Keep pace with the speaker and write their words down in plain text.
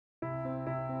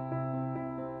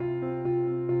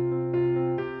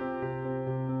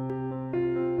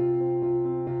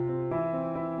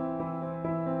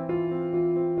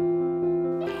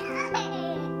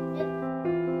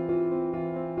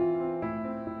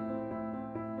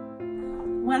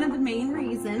One of the main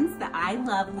reasons that I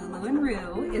love Lulu and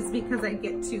Roo is because I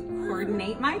get to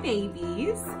coordinate my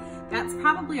babies. That's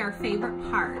probably our favorite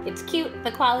part. It's cute,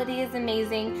 the quality is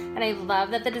amazing, and I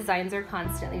love that the designs are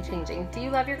constantly changing. Do you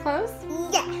love your clothes?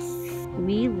 Yes.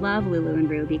 We love Lulu and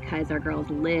Roo because our girls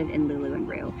live in Lulu and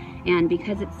Roo. And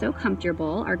because it's so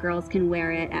comfortable, our girls can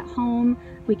wear it at home,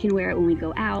 we can wear it when we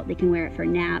go out, they can wear it for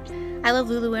naps. I love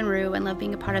Lulu and Roo and love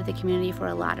being a part of the community for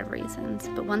a lot of reasons.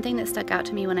 But one thing that stuck out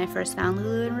to me when I first found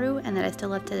Lulu and Roo, and that I still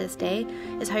love to this day,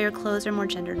 is how your clothes are more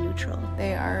gender neutral.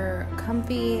 They are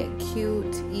comfy,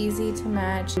 cute, easy to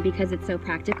match. Because it's so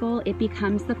practical, it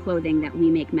becomes the clothing that we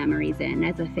make memories in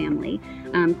as a family.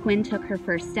 Quinn took her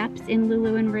first steps in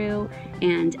Lulu and Roo,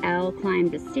 and Elle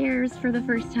climbed the stairs for the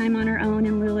first time on her own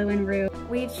in Lulu and Roo.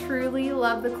 We truly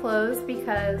love the clothes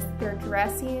because they're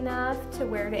dressy enough to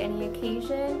wear to any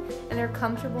occasion, and they're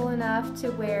comfortable enough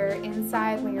to wear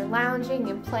inside when you're lounging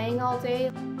and playing all day.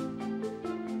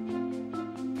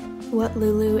 What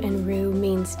Lulu and Roo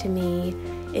means to me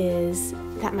is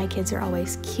that my kids are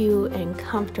always cute and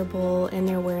comfortable, and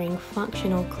they're wearing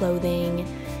functional clothing.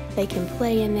 They can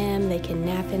play in them, they can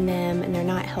nap in them, and they're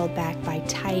not held back by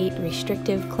tight,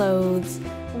 restrictive clothes.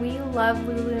 We love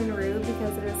Lulu and Roo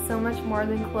because it is so much more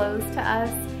than clothes to us.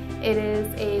 It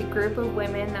is a group of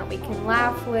women that we can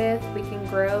laugh with, we can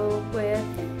grow with,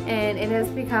 and it has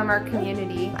become our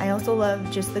community. I also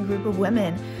love just the group of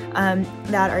women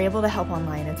that are able to help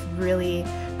online. It's really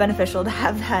beneficial to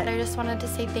have that. I just wanted to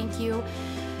say thank you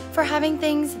for having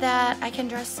things that I can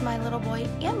dress my little boy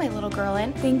and my little girl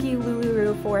in. Thank you, Lulu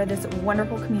Roo, for this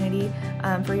wonderful community,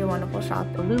 for your wonderful shop.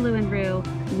 Lulu and Roo,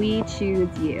 we choose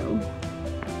you.